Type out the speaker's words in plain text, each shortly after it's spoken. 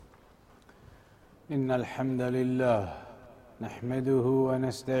إن الحمد لله نحمده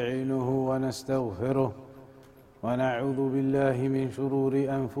ونستعينه ونستغفره ونعوذ بالله من شرور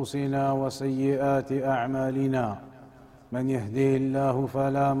أنفسنا وسيئات أعمالنا. من يهده الله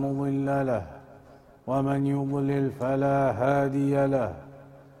فلا مضل له ومن يضلل فلا هادي له،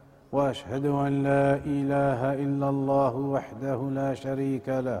 وأشهد أن لا إله إلا الله وحده لا شريك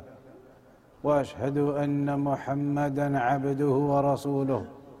له، وأشهد أن محمدًا عبده ورسوله.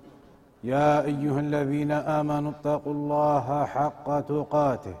 يا أيها الذين آمنوا اتقوا الله حق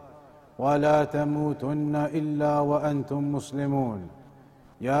تقاته ولا تموتن إلا وأنتم مسلمون.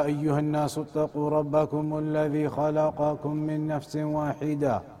 يا أيها الناس اتقوا ربكم الذي خلقكم من نفس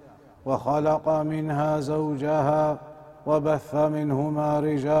واحدة وخلق منها زوجها وبث منهما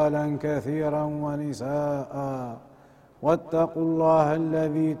رجالا كثيرا ونساء، واتقوا الله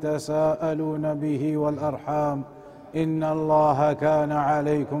الذي تساءلون به والأرحام إن الله كان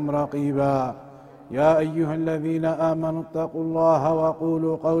عليكم رقيبا. يا أيها الذين آمنوا اتقوا الله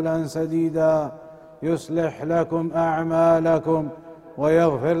وقولوا قولا سديدا يصلح لكم أعمالكم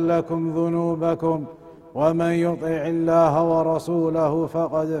ويغفر لكم ذنوبكم، ومن يطع الله ورسوله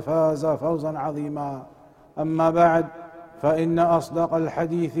فقد فاز فوزا عظيما. أما بعد، فإن أصدق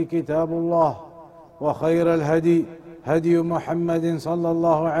الحديث كتاب الله، وخير الهدي هدي محمد صلى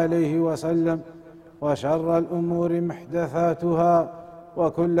الله عليه وسلم، وشر الأمور محدثاتها،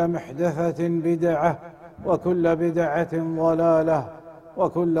 وكل محدثة بدعة، وكل بدعة ضلالة،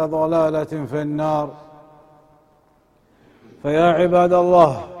 وكل ضلالة في النار. فيا عباد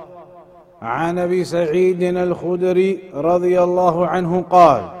الله، عن أبي سعيد الخدري رضي الله عنه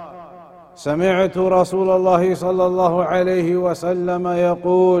قال: سمعت رسول الله صلى الله عليه وسلم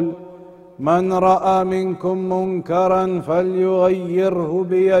يقول: من رأى منكم منكرا فليغيره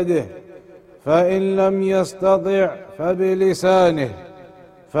بيده، فإن لم يستطع فبلسانه،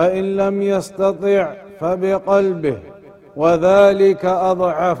 فإن لم يستطع فبقلبه، وذلك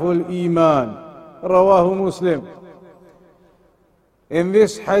أضعف الإيمان. رواه Muslim. In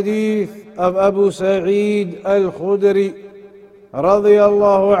this hadith of Abu Sa'id al-Khudri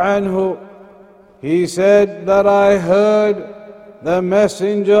radiyallahu anhu, he said that I heard the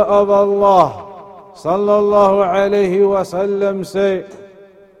Messenger of Allah sallallahu alayhi wa sallam say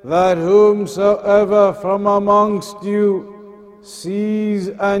that whomsoever from amongst you sees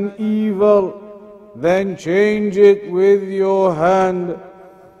an evil, then change it with your hand,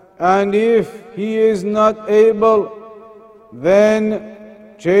 and if he is not able, then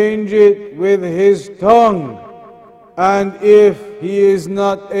change it with his tongue, and if he is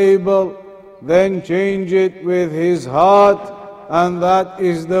not able, then change it with his heart, and that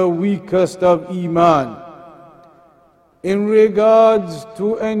is the weakest of Iman. In regards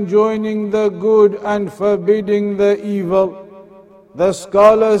to enjoining the good and forbidding the evil, the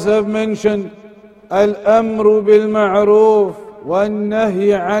scholars have mentioned al-amru bil-ma'ruf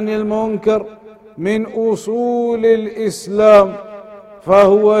wal-nahy 'anil munkar min usul al-Islam,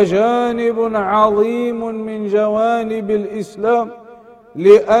 فهو جانب عظيم من جوانب الإسلام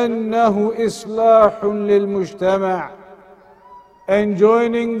لأنه إصلاح للمجتمع.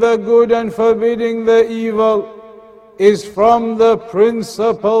 Enjoining the good and forbidding the evil is from the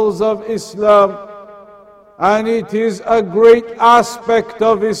principles of Islam, and it is a great aspect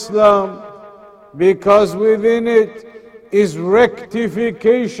of Islam, because within it is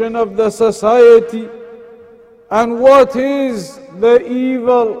rectification of the society, and what is the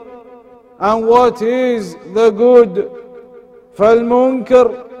evil and what is the good. فالمنكر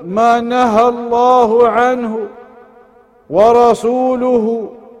ما نهى الله عنه ورسوله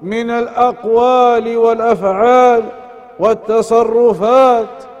من الأقوال والأفعال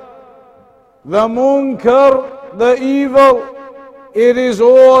والتصرفات. The munkar, the evil, it is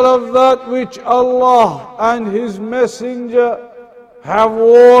all of that which Allah and His Messenger have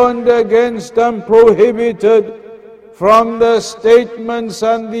warned against and prohibited from the statements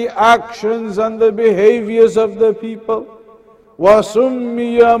and the actions and the behaviors of the people.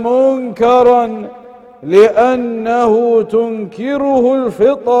 وَسُمِّيَ مُنكَرًا لأنه تنكره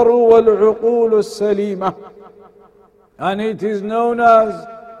الفطر والعقول السليمة. And it is known as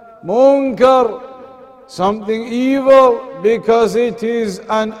munkar, something evil, because it is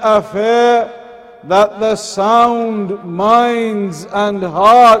an affair that the sound minds and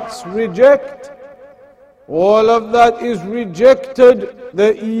hearts reject. All of that is rejected.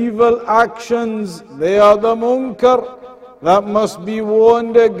 The evil actions, they are the munkar that must be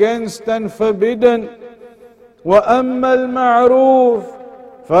warned against and forbidden. وأما المعروف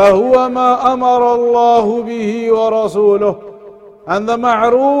فهو ما أمر الله به ورسوله. And the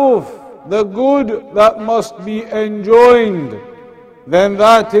ma'roof, the good that must be enjoined, then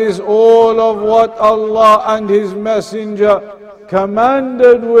that is all of what Allah and His Messenger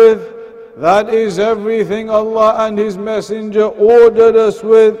commanded with. That is everything Allah and His Messenger ordered us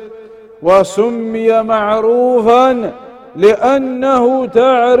with. وَسُمِّيَ مَعْرُوفًا لِأَنَّهُ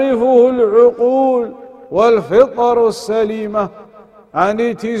تَعْرِفُهُ الْعُقُولُ وَالْفِطَرُ السَّلِيمَةُ. And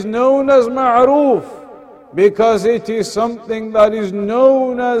it is known as ma'roof because it is something that is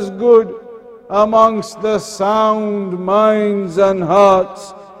known as good amongst the sound minds and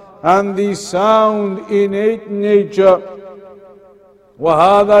hearts and the sound innate nature.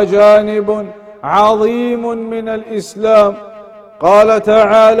 وهذا جانب عظيم من الإسلام. قال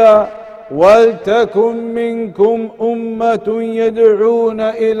تعالى: وَلْتَكُنْ مِنْكُمْ أُمَّةٌ يَدْعُونَ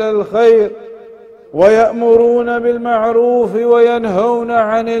إِلَى الْخَيْرِ وَيَأْمُرُونَ بِالْمَعْرُوفِ وَيَنْهَوْنَ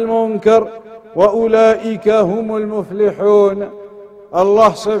عَنِ الْمُنْكَرِ وَأُولَئِكَ هُمُ الْمُفْلِحُونَ.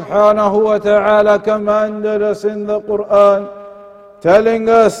 Allah subhanahu wa ta'ala commanded us in the Quran, telling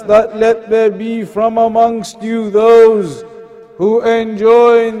us that let there be from amongst you those who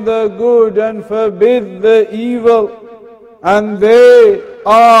enjoin the good and forbid the evil, and they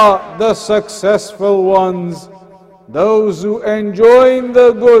are the successful ones. Those who enjoin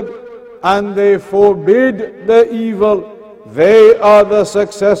the good and they forbid the evil, they are the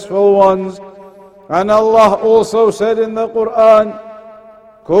successful ones. And Allah also said in the Quran,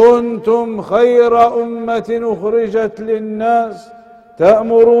 كنتم خير أمة أخرجت للناس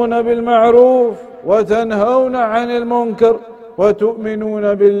تأمرون بالمعروف وتنهون عن المنكر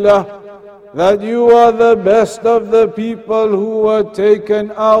وتؤمنون بالله. That you are the best of the people who were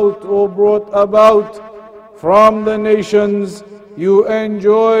taken out or brought about from the nations. You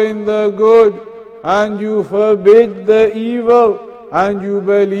enjoin the good and you forbid the evil and you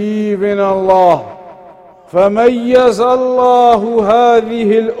believe in Allah. فميز الله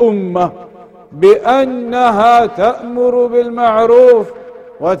هذه الأمة بأنها تأمر بالمعروف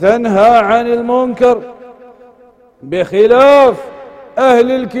وتنهى عن المنكر بخلاف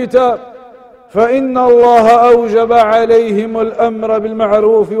أهل الكتاب، فإن الله أوجب عليهم الأمر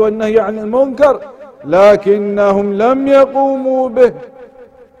بالمعروف والنهي عن المنكر لكنهم لم يقوموا به.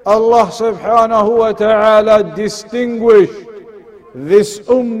 Allah subhanahu wa ta'ala distinguished this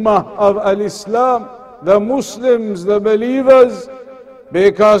ummah of al-Islam, the Muslims, the believers,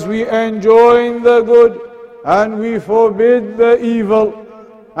 because we enjoin the good and we forbid the evil,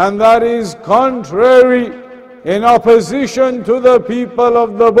 and that is contrary, in opposition to the people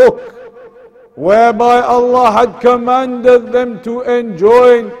of the book, whereby Allah had commanded them to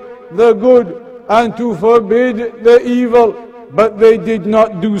enjoin the good and to forbid the evil, but they did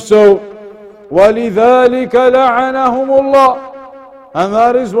not do so. وَلِذَلِكَ لَعَنَهُمُ اللَّهُ. And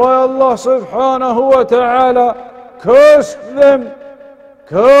that is why Allah subhanahu wa ta'ala cursed them,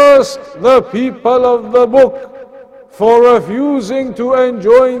 cursed the people of the book for refusing to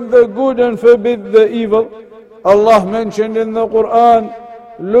enjoin the good and forbid the evil. Allah mentioned in the Quran,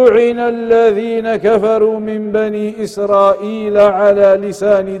 لُعِنَ الَّذِينَ كَفَرُوا مِنْ بَنِي إِسْرَائِيلَ عَلَى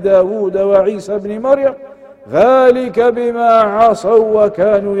لِسَانِ دَاوُودَ وَعِيسَى بْنِ مَرْيَمَ ذَلِكَ بِمَا عَصَوْا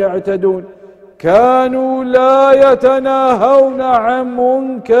وَكَانُوا يَعْتَدُونَ كانوا لا يتناهون عن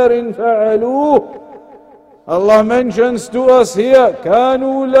منكر فعلوه. Allah mentions to us here,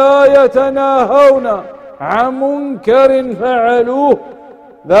 كانوا لا يتناهون عن منكر فعلوه,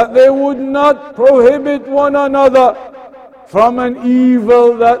 that they would not prohibit one another from an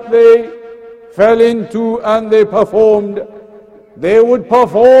evil that they fell into and they performed. They would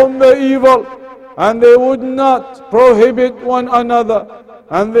perform the evil and they would not prohibit one another,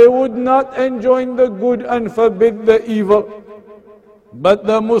 and they would not enjoin the good and forbid the evil. But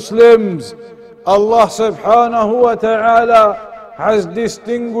the Muslims, Allah subhanahu wa ta'ala has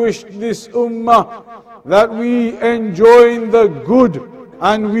distinguished this ummah that we enjoin the good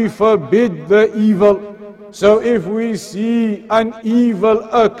and we forbid the evil. So if we see an evil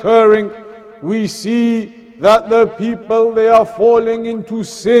occurring, we see that the people, they are falling into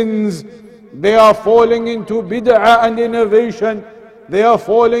sins, they are falling into bid'ah and innovation, they are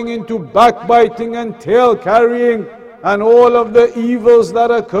falling into backbiting and tail carrying and all of the evils that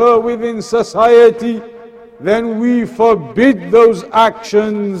occur within society, then we forbid those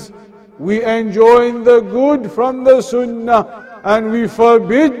actions. We enjoin the good from the sunnah and we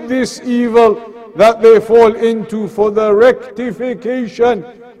forbid this evil that they fall into for the rectification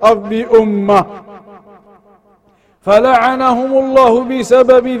of the ummah. فلعنهم الله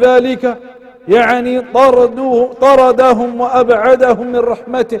بسبب ذلك يعني طردهم وأبعدهم من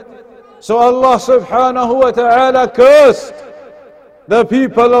رحمته. So Allah subhanahu wa ta'ala cursed the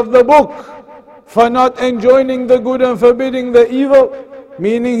people of the book for not enjoining the good and forbidding the evil,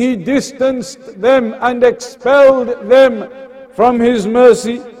 meaning He distanced them and expelled them from His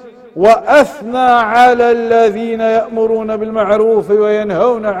mercy. وأثنى على الذين يأمرون بالمعروف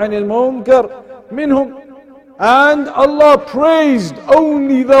وينهون عن المنكر منهم. And Allah praised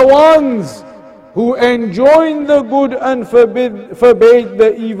only the ones who enjoined the good and forbade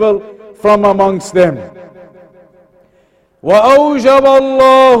the evil from amongst them. وأوجب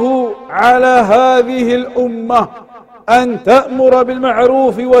الله على هذه الأمة أن تأمر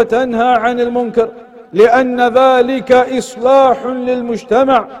بالمعروف وتنهى عن المنكر لأن ذلك إصلاح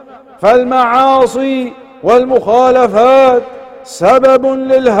للمجتمع، فالمعاصي والمخالفات سبب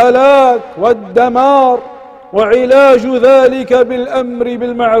للهلاك والدمار، وعلاج ذلك بالأمر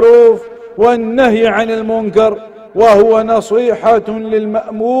بالمعروف والنهي عن المنكر، وهو نصيحة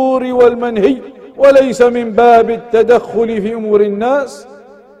للمأمور والمنهي وليس من باب التدخل في أمور الناس.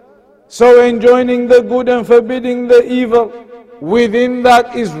 So enjoining the good and forbidding the evil, within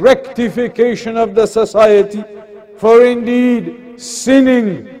that is rectification of the society. For indeed,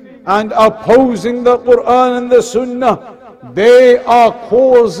 sinning and opposing the Quran and the Sunnah, they are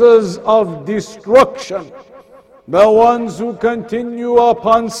causes of destruction. The ones who continue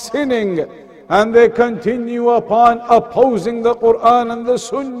upon sinning and they continue upon opposing the Quran and the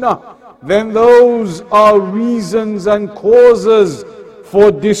Sunnah, then those are reasons and causes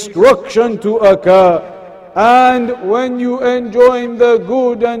for destruction to occur. And when you enjoin the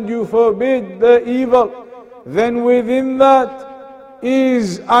good and you forbid the evil, then within that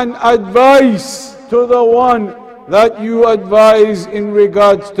is an advice to the one that you advise in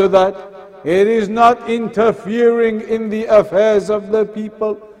regards to that. It is not interfering in the affairs of the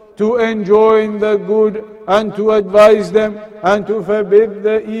people to enjoin the good and to advise them, and to forbid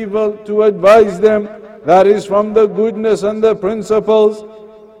the evil to advise them. That is from the goodness and the principles.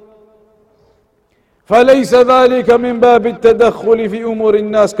 فليس ذلك من باب التدخل في أمور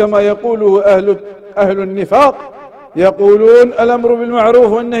الناس كما يقوله أهل النفاق. يقولون الأمر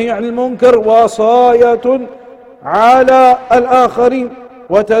بالمعروف والنهي عن المنكر وصاية على الآخرين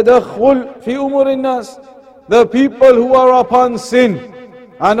وتدخل في أمور الناس. The people who are upon sin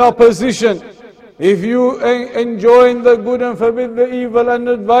and opposition, if you enjoin the good and forbid the evil and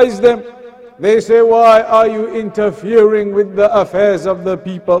advise them, they say, why are you interfering with the affairs of the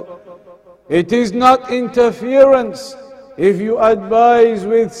people? It is not interference if you advise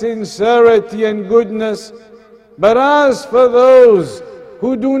with sincerity and goodness. But as for those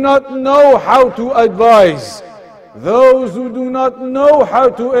who do not know how to advise, those who do not know how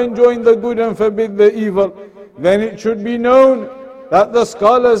to enjoin the good and forbid the evil, then it should be known that the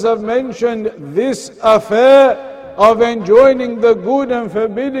scholars have mentioned this affair of enjoining the good and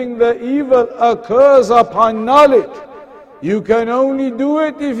forbidding the evil occurs upon knowledge. You can only do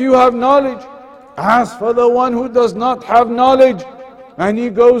it if you have knowledge. As for the one who does not have knowledge, and he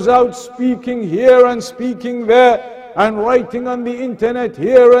goes out speaking here and speaking there, and writing on the internet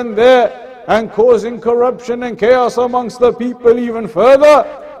here and there, and causing corruption and chaos amongst the people even further,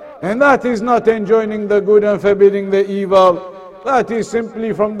 and that is not enjoining the good and forbidding the evil. That is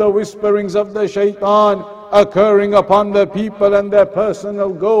simply from the whisperings of the shaitan occurring upon the people and their personal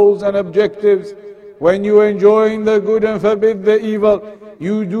goals and objectives. When you enjoin the good and forbid the evil,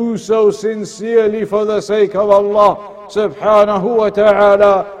 you do so sincerely for the sake of Allah subhanahu wa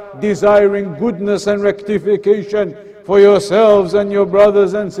ta'ala, desiring goodness and rectification for yourselves and your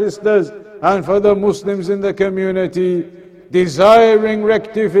brothers and sisters and for the Muslims in the community, desiring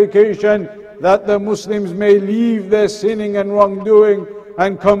rectification that the Muslims may leave their sinning and wrongdoing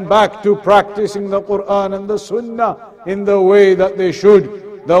and come back to practicing the Quran and the Sunnah in the way that they should.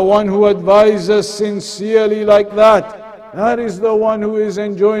 The one who advises sincerely like that, that is the one who is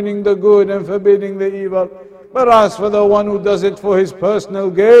enjoining the good and forbidding the evil. But as for the one who does it for his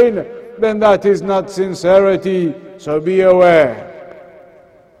personal gain, then that is not sincerity, so be aware.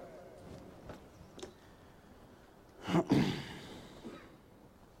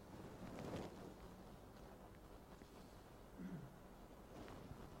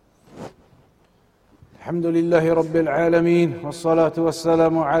 الحمد لله رب العالمين والصلاة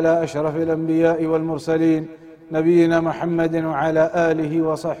والسلام على أشرف الأنبياء والمرسلين نبينا محمد وعلى آله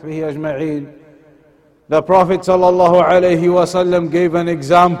وصحبه أجمعين. The Prophet sallallahu alaihi wasallam gave an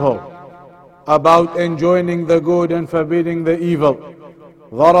example about enjoining the good and forbidding the evil.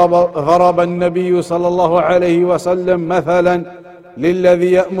 ضرب النبي صلى الله عليه وسلم مثلا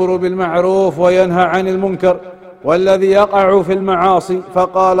للذي يأمر بالمعروف وينهى عن المنكر والذي يقع في المعاصي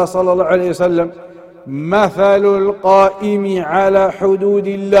فقال صلى الله عليه وسلم مثل القائم على حدود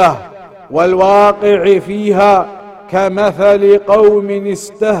الله والواقع فيها كمثل قوم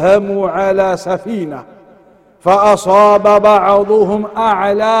استهموا على سفينة فأصاب بعضهم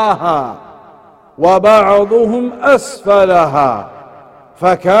أعلاها وبعضهم أسفلها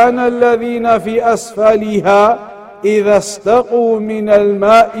فكان الذين في أسفلها إذا استقوا من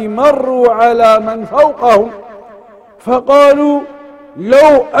الماء مروا على من فوقهم فقالوا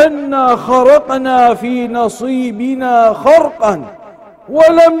لو أنا خرقنا في نصيبنا خرقا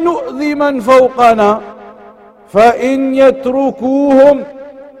ولم نؤذ من فوقنا فإن يتركوهم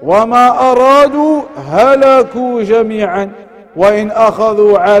وما أرادوا هلكوا جميعا وإن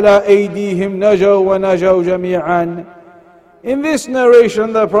أخذوا على أيديهم نجوا ونجوا جميعا. In this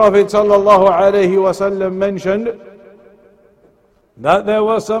narration, the Prophet ﷺ mentioned that there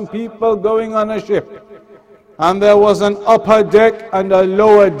were some people going on a ship, and there was an upper deck and a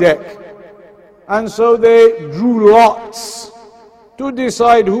lower deck. And so they drew lots to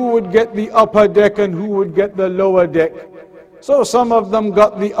decide who would get the upper deck and who would get the lower deck. So some of them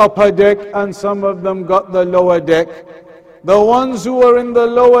got the upper deck and some of them got the lower deck. The ones who were in the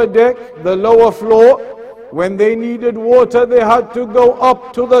lower deck, the lower floor, when they needed water, they had to go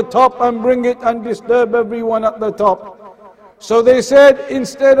up to the top and bring it and disturb everyone at the top. So they said,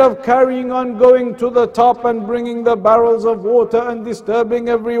 instead of carrying on going to the top and bringing the barrels of water and disturbing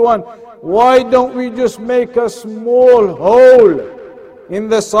everyone, why don't we just make a small hole in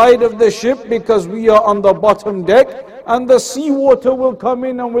the side of the ship, because we are on the bottom deck, and the seawater will come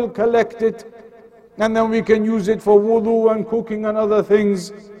in and will collect it, and then we can use it for wudu and cooking and other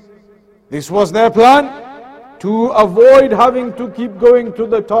things. This was their plan, to avoid having to keep going to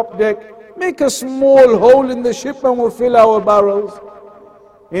the top deck. Make a small hole in the ship and we'll fill our barrels.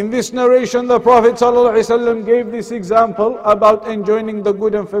 In this narration, the Prophet ﷺ gave this example about enjoining the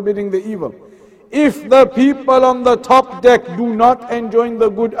good and forbidding the evil. If the people on the top deck do not enjoin the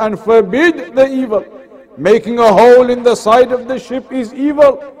good and forbid the evil, making a hole in the side of the ship is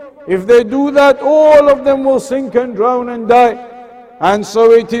evil. If they do that, all of them will sink and drown and die. And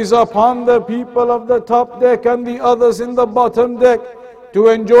so it is upon the people of the top deck and the others in the bottom deck to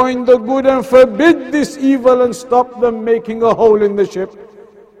enjoin the good and forbid this evil and stop them making a hole in the ship.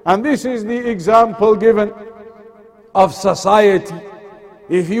 And this is the example given of society.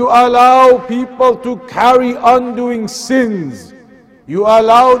 If you allow people to carry on doing sins, you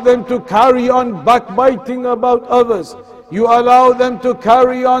allow them to carry on backbiting about others, you allow them to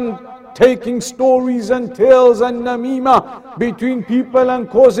carry on taking stories and tales and namima between people and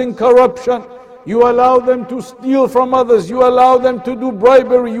causing corruption, you allow them to steal from others, you allow them to do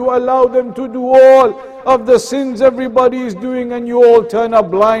bribery, you allow them to do all of the sins everybody is doing, and you all turn a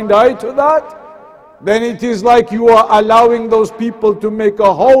blind eye to that, then it is like you are allowing those people to make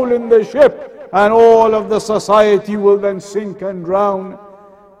a hole in the ship, and all of the society will then sink and drown.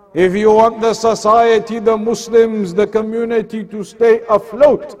 If you want the society, the Muslims, the community to stay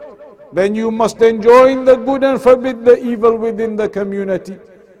afloat, then you must enjoin the good and forbid the evil within the community.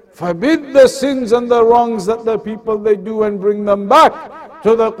 Forbid the sins and the wrongs that the people they do, and bring them back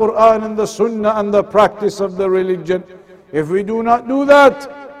to the Quran and the Sunnah and the practice of the religion. If we do not do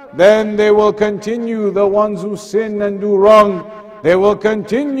that, then they will continue, the ones who sin and do wrong, they will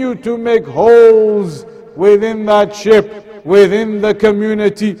continue to make holes within that ship, within the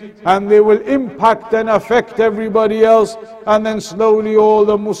community, and they will impact and affect everybody else. And then slowly all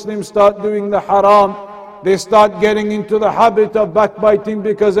the Muslims start doing the haram. They start getting into the habit of backbiting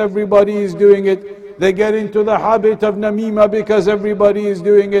because everybody is doing it. They get into the habit of namima because everybody is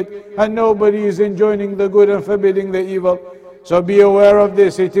doing it, and nobody is enjoining the good and forbidding the evil. So be aware of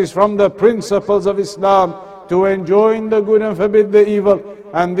this. It is from the principles of Islam to enjoin the good and forbid the evil.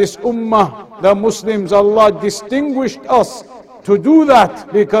 And this ummah, the Muslims, Allah distinguished us to do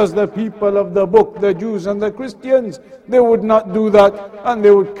that, because the people of the book, the Jews and the Christians, they would not do that, and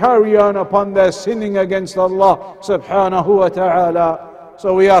they would carry on upon their sinning against Allah subhanahu wa ta'ala.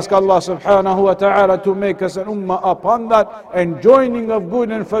 So we ask Allah subhanahu wa ta'ala to make us an ummah upon that enjoining of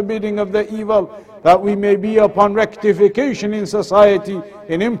good and forbidding of the evil, that we may be upon rectification in society,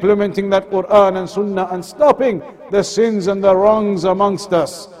 in implementing that Quran and Sunnah, and stopping the sins and the wrongs amongst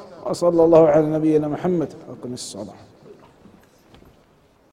us. وصلى الله على نبينا محمد.